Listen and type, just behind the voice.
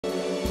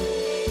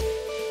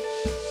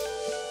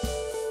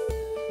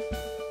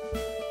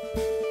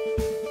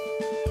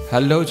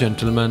Hello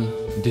gentlemen,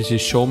 this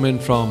is Showman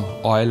from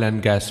Oil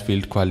and Gas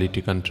Field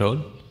Quality Control.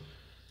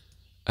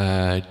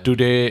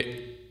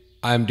 Today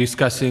I am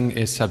discussing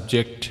a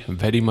subject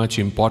very much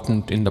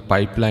important in the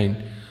pipeline,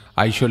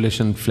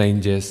 isolation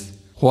flanges,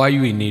 why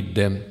we need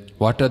them,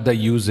 what are the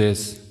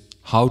uses,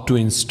 how to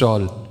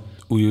install,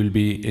 we will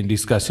be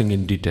discussing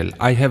in detail.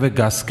 I have a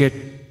gasket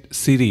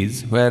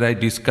series where I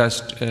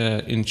discussed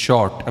in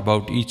short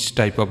about each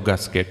type of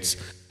gaskets.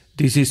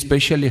 This is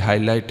specially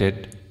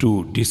highlighted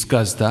to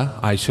discuss the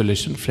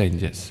isolation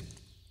flanges.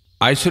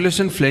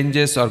 Isolation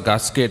flanges or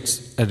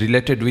gaskets are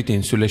related with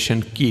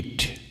insulation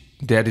kit.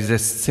 There is a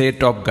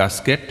set of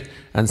gasket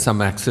and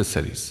some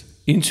accessories.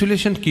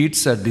 Insulation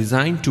kits are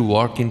designed to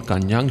work in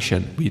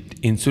conjunction with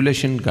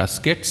insulation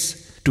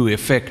gaskets to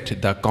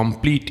effect the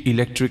complete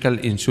electrical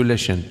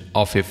insulation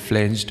of a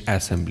flanged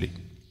assembly.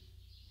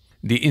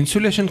 The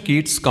insulation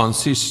kits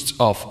consists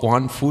of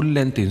one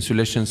full-length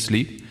insulation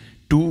sleeve,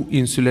 2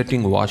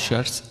 insulating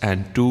washers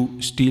and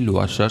 2 steel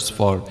washers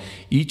for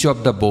each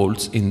of the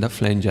bolts in the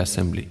flange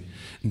assembly.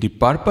 The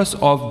purpose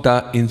of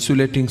the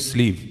insulating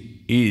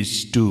sleeve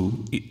is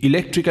to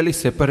electrically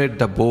separate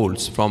the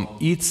bolts from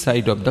each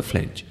side of the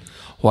flange,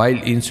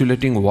 while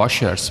insulating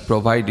washers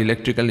provide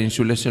electrical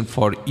insulation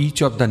for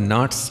each of the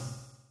nuts.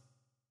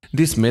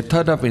 This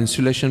method of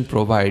insulation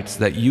provides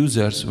the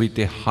users with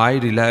a high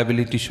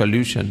reliability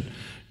solution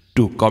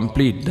to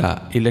complete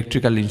the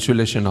electrical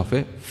insulation of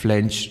a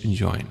flange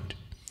joint.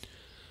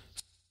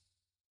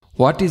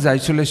 What is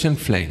isolation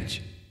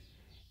flange?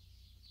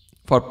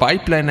 For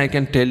pipeline, I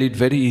can tell it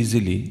very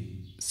easily.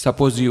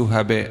 Suppose you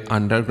have an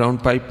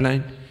underground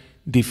pipeline.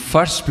 The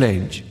first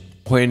flange,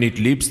 when it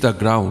leaves the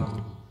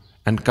ground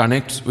and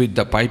connects with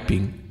the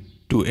piping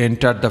to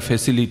enter the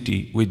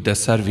facility with the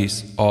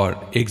service or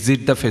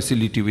exit the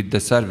facility with the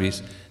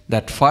service,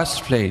 that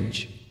first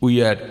flange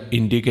we are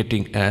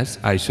indicating as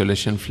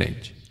isolation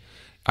flange.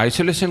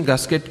 Isolation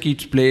gasket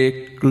kits play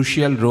a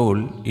crucial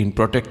role in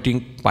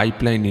protecting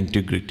pipeline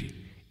integrity,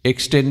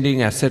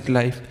 extending asset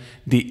life,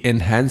 the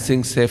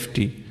enhancing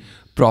safety.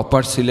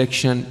 Proper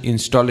selection,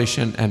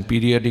 installation and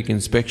periodic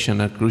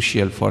inspection are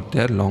crucial for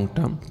their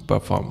long-term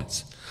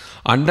performance.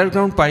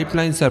 Underground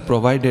pipelines are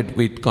provided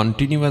with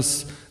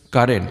continuous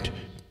current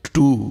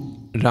to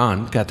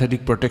run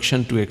cathodic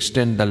protection to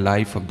extend the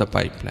life of the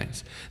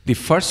pipelines. The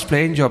first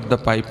flange of the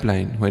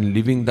pipeline, when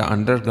leaving the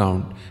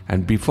underground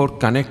and before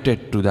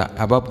connected to the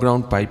above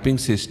ground piping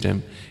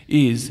system,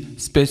 is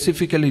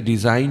specifically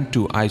designed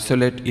to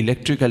isolate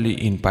electrically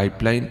in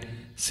pipeline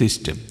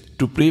system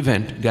to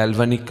prevent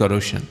galvanic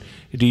corrosion,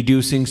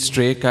 reducing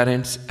stray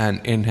currents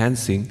and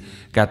enhancing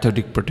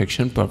cathodic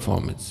protection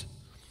performance.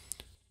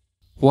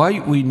 Why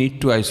we need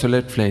to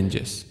isolate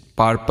flanges?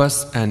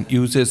 Purpose and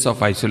uses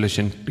of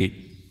isolation kit.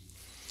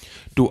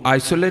 To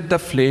isolate the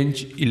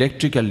flange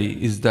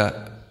electrically is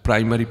the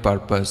primary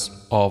purpose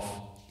of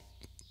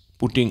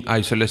putting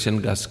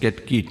isolation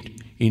gasket kit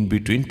in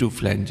between 2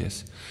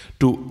 flanges.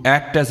 To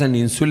act as an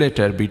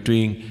insulator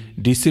between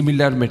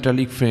dissimilar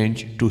metallic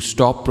flange to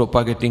stop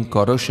propagating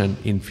corrosion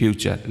in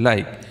future,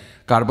 like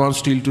carbon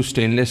steel to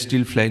stainless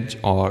steel flange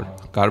or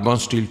carbon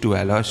steel to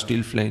alloy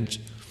steel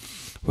flange,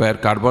 where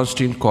carbon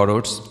steel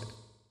corrodes.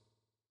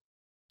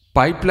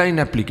 Pipeline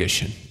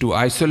application: to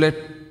isolate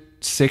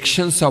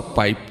sections of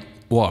pipe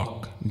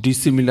work,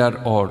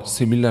 dissimilar or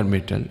similar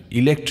metal,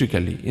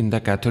 electrically in the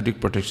cathodic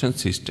protection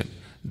system,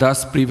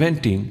 thus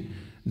preventing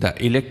the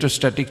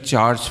electrostatic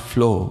charge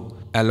flow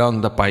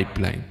along the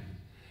pipeline.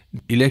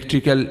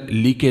 Electrical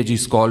leakage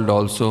is called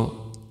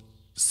also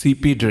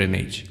CP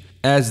drainage,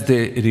 as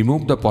they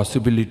remove the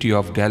possibility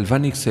of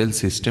galvanic cell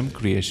system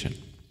creation.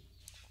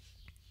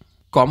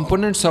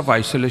 Components of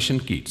isolation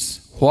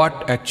kits.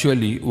 What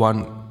actually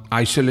one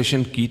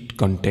isolation kit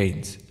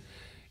contains?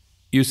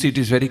 You see, it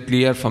is very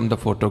clear from the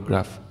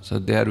photograph. So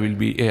there will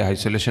be a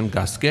isolation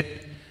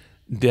gasket,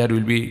 there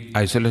will be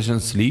isolation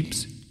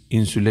sleeves,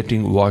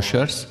 insulating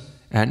washers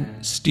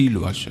and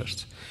steel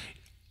washers.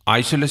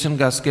 Isolation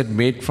gasket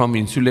made from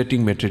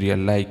insulating material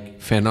like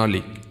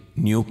phenolic,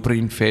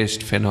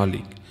 neoprene-faced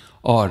phenolic,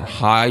 or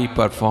high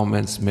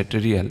performance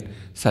material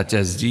such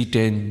as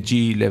G10,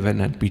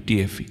 G11 and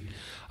PTFE.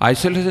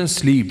 Isolation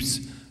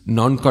sleeves,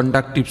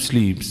 non-conductive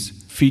sleeves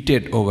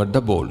fitted over the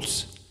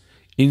bolts.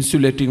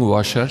 Insulating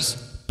washers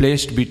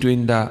placed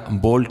between the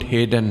bolt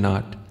head and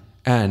nut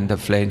and the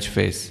flange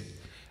face.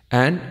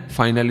 And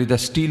finally, the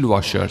steel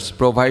washers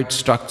provide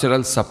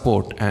structural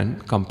support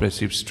and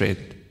compressive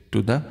strength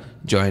to the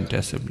joint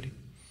assembly.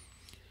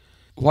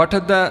 What are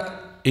the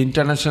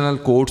international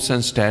codes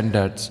and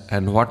standards,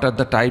 and what are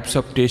the types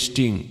of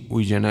testing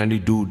we generally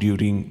do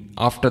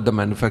after the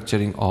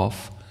manufacturing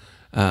of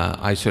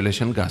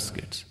isolation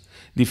gaskets?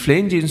 The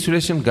flange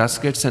insulation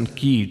gaskets and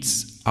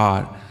kits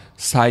are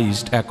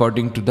sized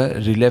according to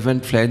the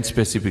relevant flange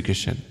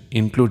specification,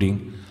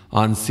 including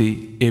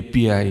ANSI,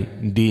 API,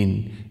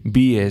 DIN,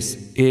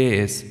 BS,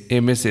 AS,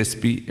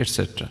 MSSP,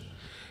 etc.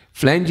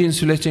 Flange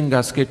insulation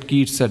gasket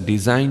kits are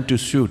designed to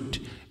suit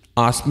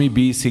ASME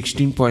B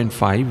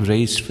 16.5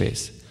 raised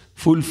face,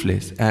 full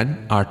face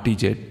and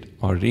RTZ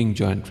or ring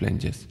joint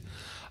flanges.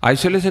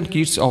 Isolation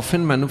kits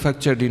often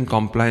manufactured in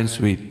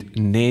compliance with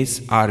NACE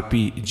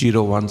RP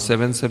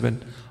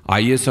 0177,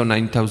 ISO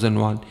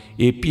 9001,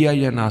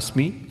 API and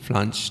ASME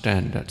flange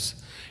standards.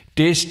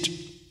 Test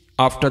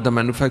after the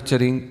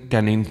manufacturing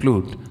can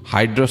include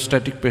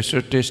hydrostatic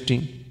pressure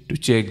testing to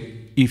check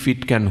if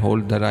it can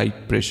hold the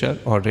right pressure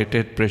or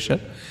rated pressure,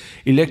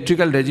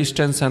 electrical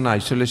resistance and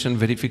isolation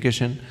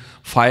verification,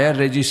 fire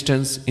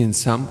resistance in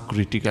some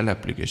critical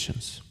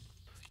applications.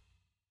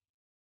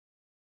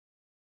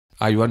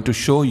 I want to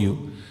show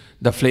you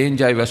the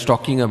flange I was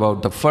talking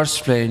about. The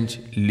first flange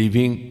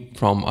leaving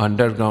from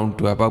underground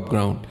to above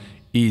ground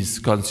is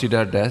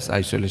considered as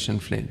isolation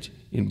flange.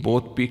 In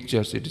both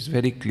pictures it is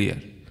very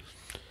clear.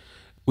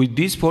 With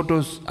these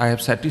photos I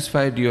have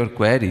satisfied your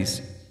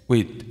queries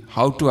with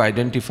how to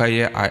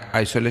identify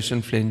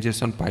isolation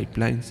flanges on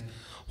pipelines.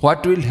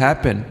 What will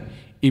happen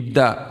if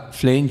the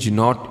flange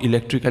not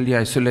electrically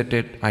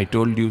isolated? I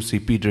told you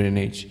CP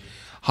drainage.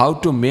 How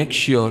to make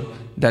sure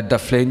that the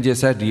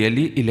flanges are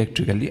really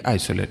electrically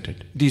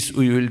isolated. This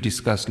we will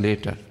discuss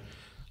later.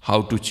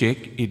 How to check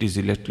it is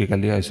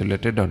electrically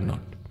isolated or not.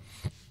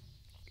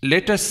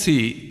 Let us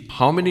see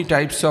how many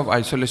types of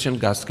isolation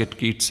gasket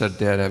kits are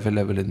there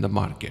available in the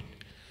market.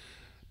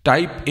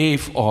 Type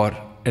F or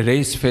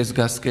raised face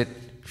gasket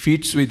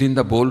fits within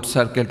the bolt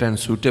circuit and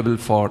suitable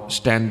for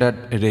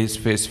standard raised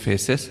face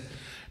faces.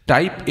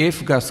 Type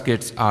F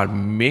gaskets are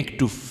made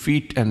to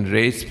fit and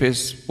raised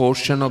face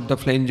portion of the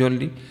flange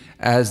only.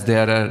 As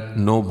there are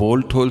no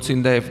bolt holes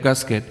in the F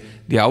gasket,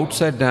 the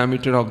outside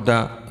diameter of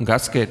the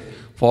gasket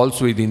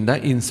falls within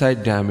the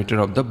inside diameter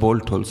of the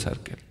bolt hole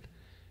circle.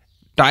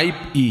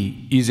 Type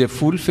E is a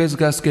full face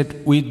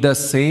gasket with the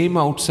same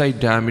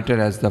outside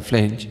diameter as the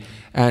flange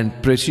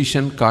and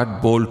precision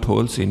cut bolt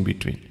holes in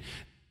between.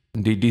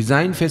 The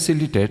design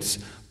facilitates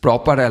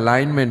proper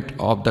alignment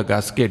of the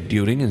gasket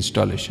during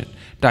installation.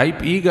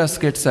 Type E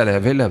gaskets are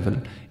available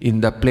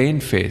in the plain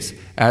face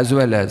as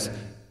well as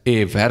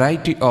a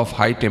variety of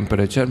high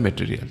temperature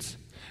materials.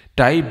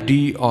 Type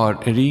D or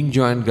ring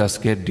joint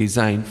gasket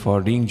designed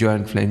for ring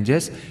joint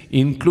flanges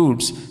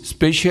includes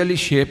specially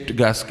shaped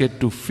gasket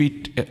to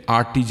fit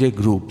RTJ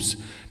groups.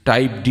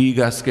 Type D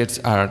gaskets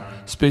are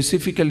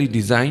specifically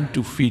designed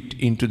to fit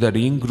into the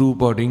ring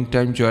group or ring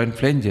time joint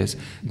flanges.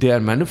 They are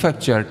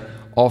manufactured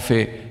of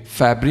a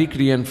fabric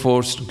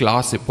reinforced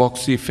glass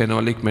epoxy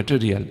phenolic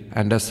material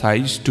and a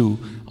size 2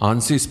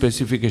 ANSI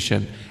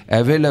specification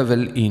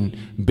available in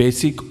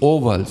basic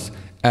ovals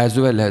as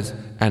well as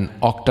an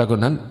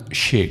octagonal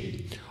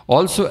shape.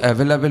 Also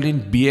available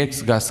in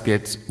BX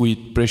gaskets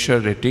with pressure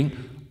rating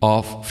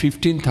of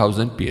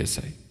 15,000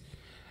 psi.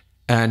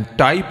 And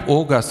type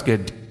O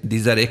gasket,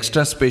 these are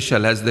extra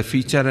special as they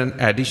feature an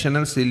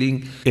additional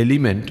sealing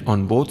element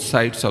on both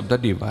sides of the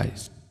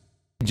device.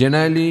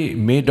 Generally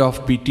made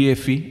of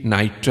PTFE,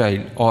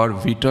 nitrile or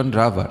Viton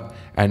rubber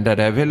and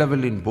are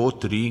available in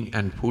both ring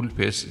and full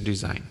face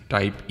design,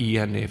 type E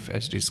and F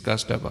as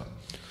discussed above.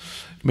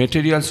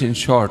 Materials in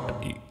short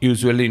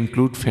usually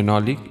include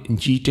phenolic,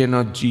 G10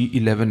 or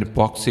G11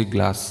 epoxy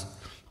glass,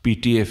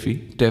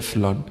 PTFE,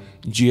 Teflon,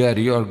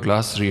 GRE or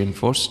glass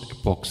reinforced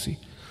epoxy.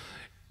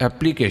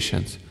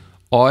 Applications: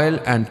 oil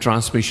and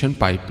transmission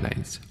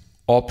pipelines,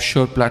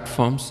 offshore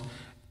platforms,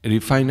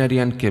 refinery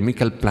and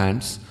chemical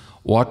plants,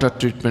 water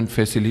treatment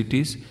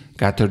facilities,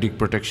 cathodic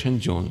protection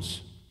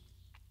zones.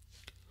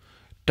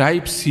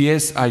 Type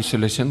CS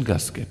isolation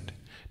gasket.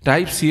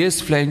 Type CS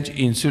flange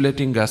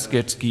insulating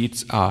gaskets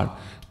kits are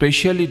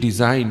specially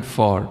designed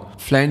for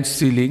flange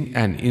sealing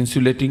and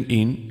insulating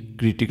in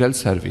critical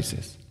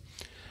services.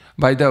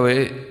 By the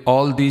way,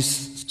 all these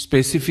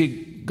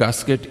specific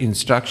gasket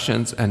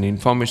instructions and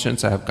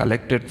informations I have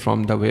collected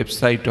from the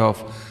website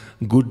of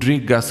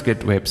Goodrig Gasket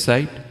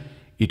website.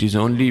 It is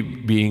only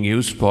being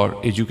used for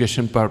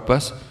education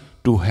purpose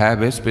to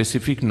have a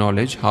specific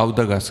knowledge how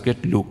the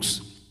gasket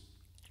looks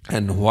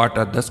and what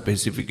are the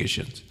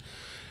specifications.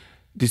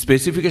 The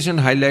specification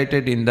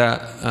highlighted in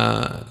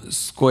the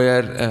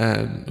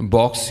square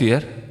box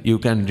here, you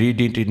can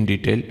read it in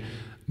detail,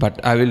 but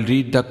I will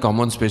read the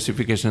common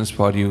specifications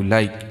for you,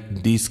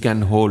 like these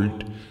can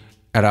hold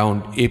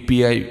around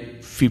API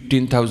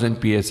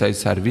 15,000 psi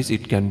service.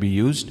 It can be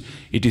used.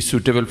 It is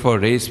suitable for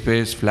raised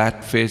face,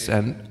 flat face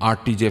and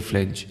RTJ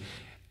flange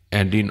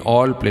and in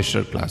all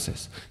pressure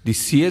classes. The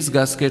CS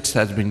gaskets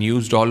has been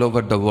used all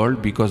over the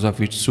world because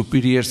of its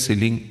superior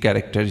sealing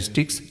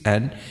characteristics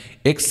and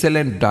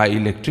excellent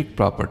dielectric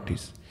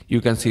properties. You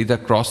can see the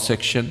cross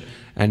section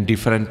and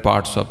different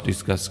parts of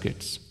these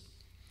gaskets.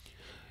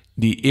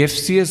 The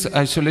FCS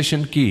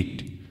isolation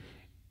kit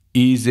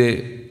is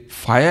a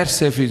fire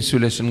safe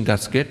insulation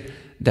gasket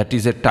that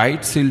is a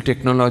tight seal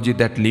technology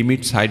that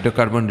limits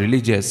hydrocarbon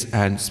releases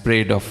and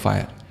spread of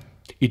fire.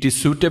 It is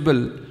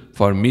suitable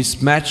for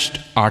mismatched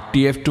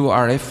RTF to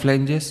RF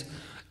flanges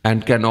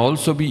and can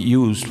also be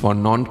used for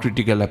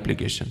non-critical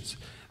applications.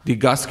 The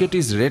gasket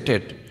is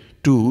rated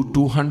to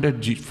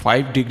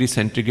 205 degrees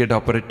centigrade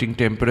operating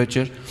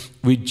temperature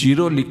with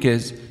zero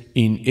leakage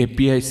in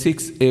API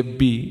 6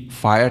 FB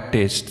fire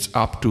tests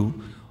up to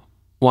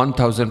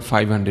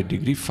 1500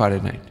 degree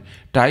Fahrenheit.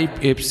 Type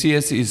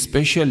FCS is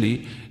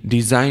specially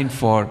designed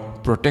for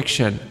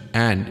protection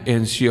and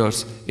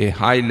ensures a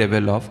high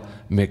level of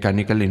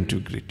mechanical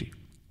integrity.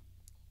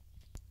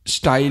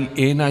 Style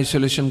N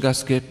isolation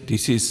gasket.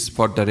 This is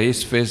for the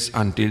raised face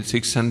until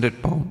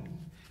 600 pound.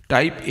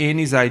 Type N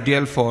is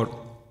ideal for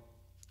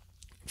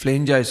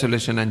flange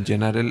isolation and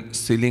general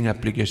sealing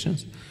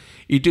applications.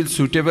 It is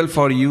suitable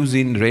for use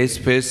in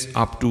raised face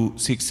up to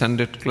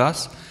 600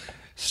 class.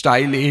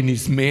 Style N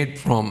is made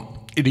from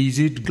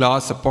rigid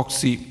glass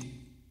epoxy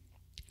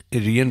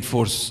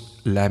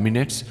reinforced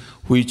laminates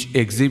which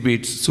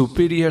exhibits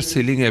superior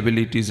sealing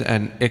abilities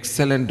and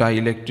excellent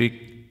dielectric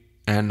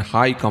and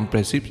high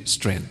compressive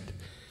strength.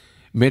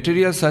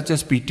 Materials such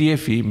as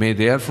PTFE may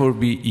therefore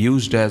be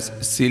used as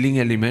sealing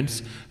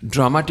elements,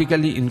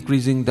 dramatically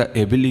increasing the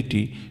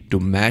ability to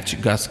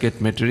match gasket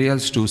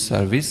materials to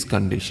service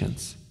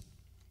conditions.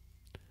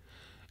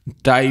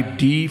 Type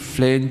D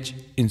flange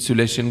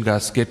insulation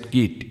gasket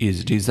kit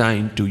is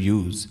designed to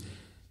use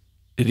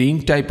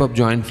ring type of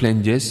joint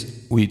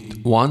flanges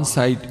with one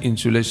side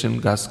insulation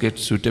gasket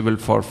suitable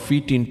for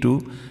fit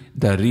into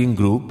the ring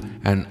group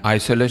and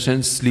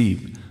isolation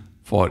sleeve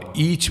for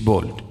each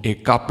bolt, a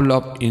couple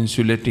of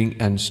insulating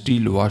and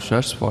steel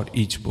washers for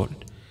each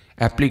bolt.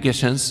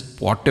 Applications: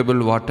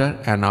 potable water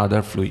and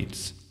other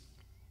fluids.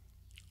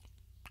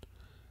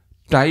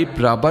 Type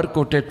rubber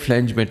coated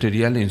flange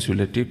material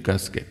insulative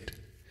gasket.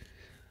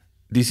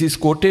 This is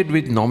coated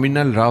with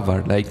nominal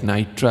rubber like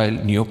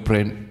nitrile,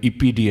 neoprene,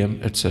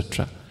 EPDM,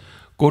 etc.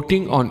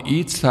 Coating on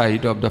each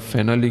side of the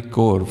phenolic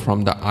core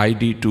from the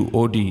ID to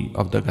OD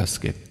of the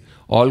gasket.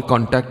 All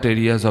contact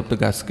areas of the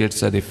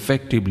gaskets are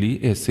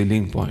effectively a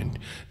sealing point.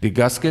 The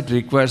gasket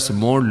requires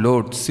more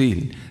load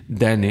seal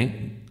than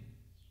a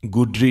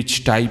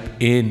Goodrich type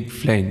N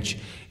flange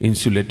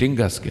insulating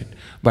gasket,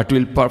 but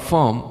will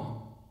perform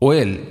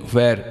well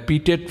where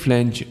pitted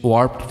flange,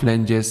 warped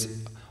flanges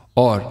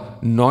or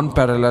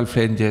non-parallel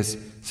flanges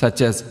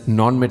such as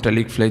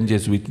non-metallic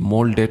flanges with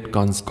molded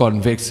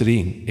convex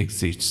ring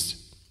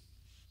exists.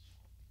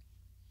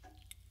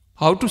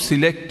 How to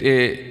select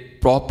a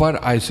proper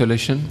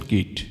isolation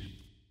kit?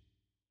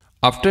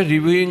 After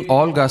reviewing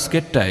all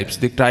gasket types,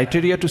 the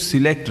criteria to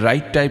select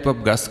right type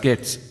of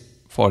gaskets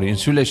for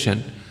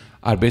insulation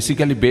are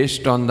basically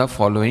based on the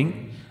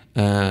following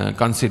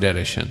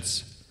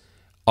considerations: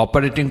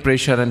 operating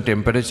pressure and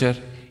temperature,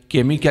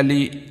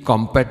 chemically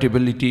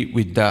compatibility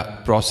with the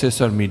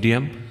process or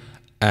medium,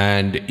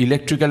 and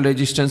electrical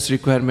resistance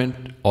requirement,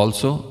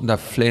 also the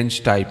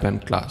flange type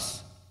and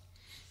class.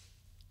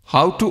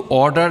 How to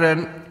order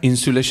an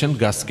insulation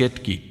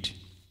gasket kit?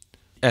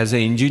 As an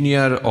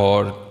engineer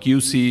or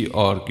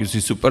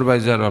QC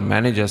supervisor or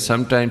manager,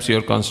 sometimes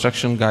your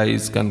construction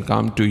guys can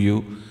come to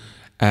you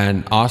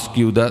and ask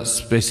you the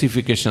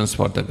specifications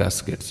for the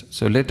gaskets.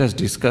 So let us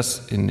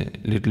discuss in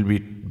a little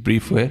bit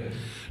brief way.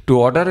 To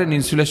order an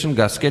insulation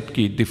gasket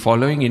kit, the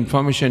following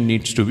information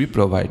needs to be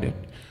provided: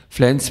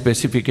 flange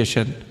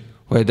specification,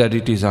 whether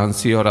it is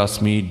ANSI or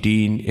ASME,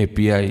 DIN,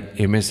 API,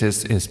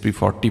 MSS,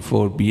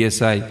 SP44,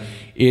 BSI,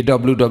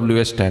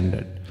 AWWS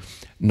standard,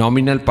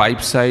 nominal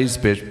pipe size,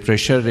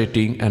 pressure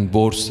rating and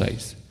bore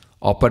size,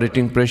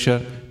 operating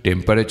pressure,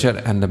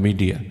 temperature and the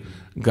media,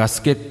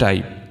 gasket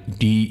type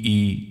D,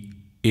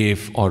 E,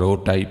 F or O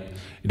type,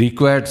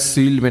 required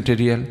seal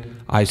material,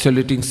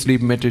 isolating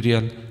sleeve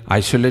material,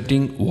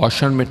 isolating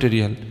washer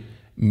material,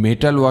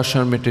 metal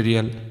washer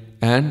material,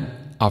 and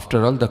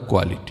after all the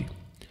quality.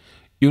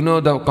 You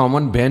know, the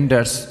common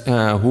vendors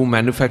who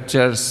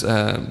manufactures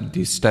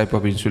this type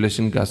of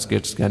insulation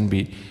gaskets can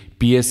be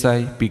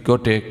PSI,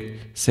 Pikotek,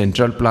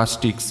 Central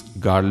Plastics,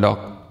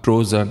 Garlock,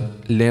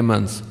 Trojan,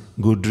 Lemons,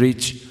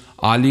 Goodrich,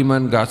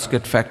 Aliman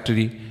Gasket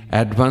Factory,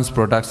 Advanced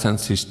Products and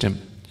System.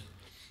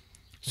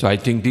 So I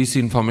think these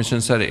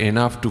informations are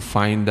enough to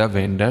find the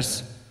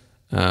vendors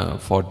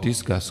for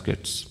these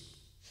gaskets.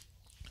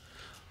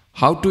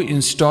 How to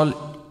install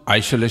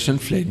isolation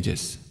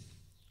flanges?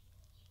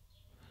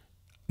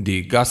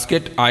 The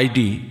gasket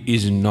ID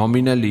is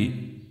normally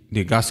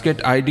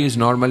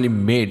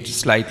made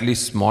slightly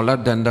smaller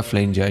than the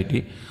flange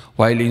ID.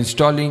 While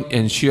installing,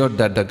 ensure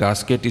that the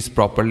gasket is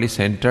properly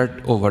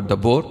centered over the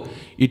bore.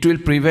 It will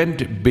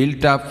prevent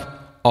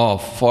build-up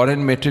of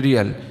foreign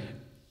material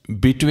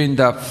between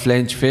the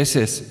flange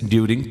faces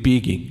during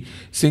pegging.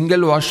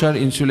 Single washer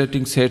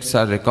insulating sets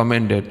are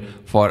recommended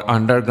for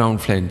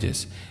underground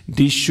flanges.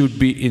 These should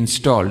be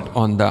installed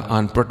on the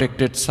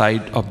unprotected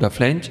side of the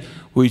flange,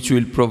 which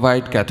will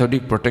provide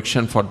cathodic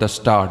protection for the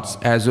studs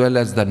as well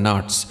as the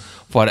nuts.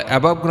 For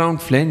above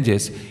ground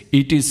flanges,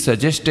 it is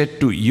suggested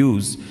to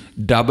use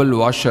double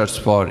washers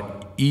for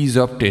ease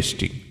of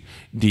testing.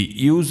 The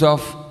use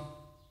of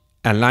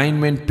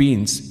alignment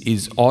pins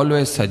is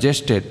always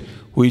suggested,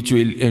 which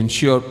will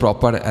ensure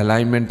proper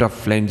alignment of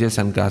flanges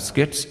and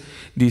gaskets.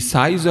 The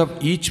size of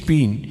each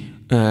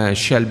pin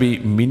shall be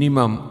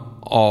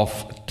minimum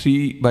of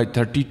 3 by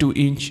 32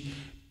 inch,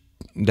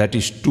 that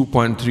is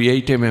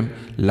 2.38 mm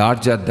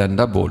larger than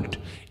the bolt.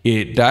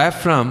 A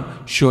diaphragm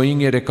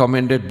showing a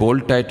recommended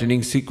bolt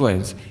tightening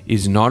sequence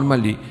is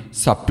normally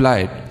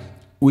supplied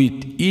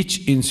with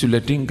each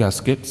insulating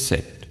gasket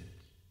set.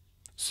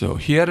 So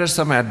here are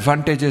some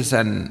advantages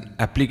and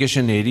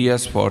application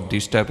areas for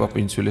this type of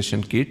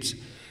insulation kits.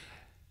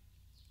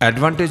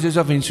 Advantages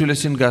of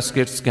insulation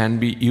gaskets: can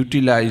be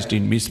utilized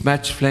in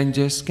mismatched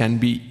flanges, can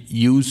be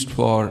used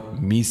for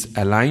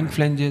misaligned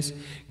flanges,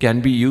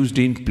 can be used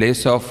in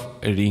place of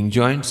ring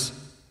joints,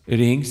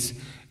 rings,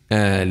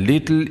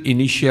 little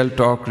initial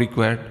torque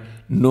required,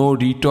 no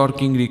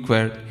retorquing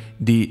required.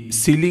 The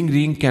sealing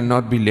ring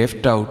cannot be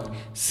left out.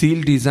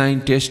 Seal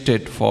design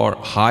tested for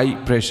high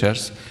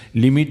pressures.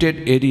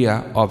 Limited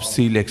area of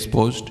seal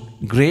exposed.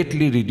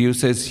 Greatly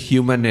reduces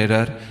human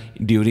error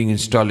during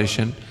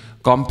installation.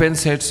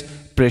 Compensates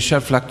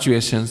pressure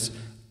fluctuations,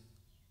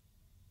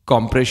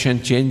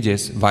 compression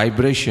changes,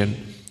 vibration,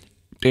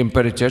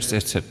 temperatures,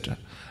 etc.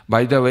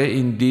 By the way,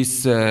 in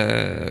this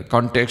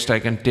context, I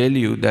can tell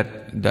you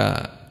that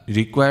the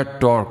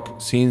required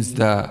torque, since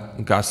the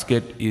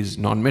gasket is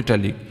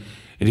non-metallic,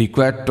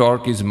 required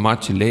torque is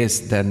much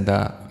less than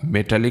the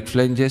metallic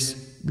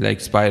flanges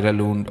like spiral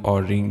wound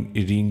or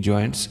ring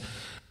joints,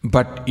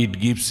 but it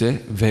gives a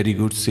very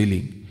good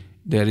sealing.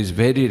 There is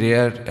very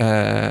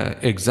rare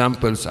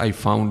examples I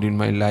found in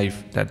my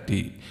life that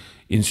the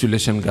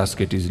insulation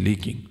gasket is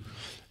leaking.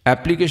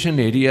 Application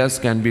areas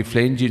can be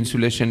flange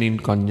insulation in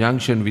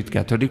conjunction with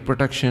cathodic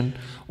protection,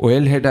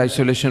 wellhead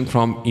isolation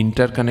from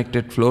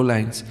interconnected flow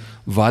lines,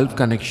 valve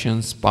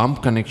connections,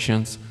 pump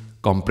connections,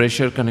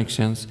 compressor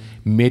connections,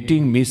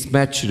 mating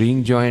mismatched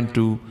ring joint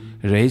to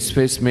raise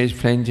face mesh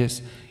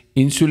flanges,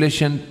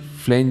 insulation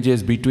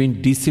flanges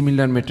between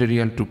dissimilar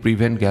material to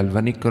prevent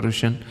galvanic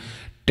corrosion,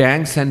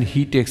 tanks and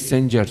heat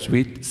exchangers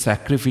with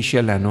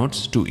sacrificial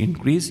anodes to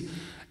increase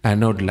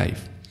anode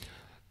life.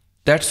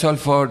 That's all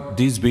for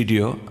this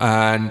video,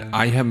 and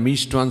I have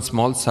missed one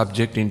small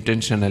subject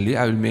intentionally.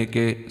 I will make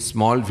a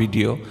small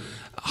video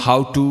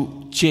how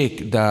to check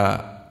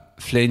the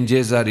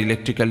flanges are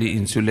electrically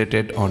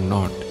insulated or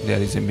not. There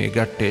is a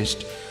mega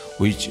test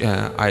which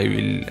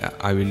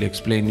I will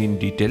explain in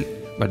detail,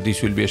 but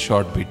this will be a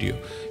short video.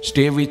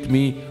 Stay with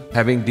me,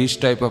 having this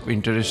type of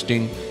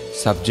interesting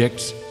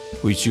subjects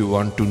which you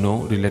want to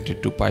know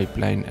related to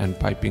pipeline and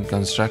piping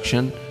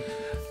construction.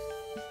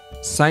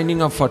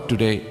 Signing off for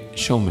today,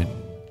 Showman.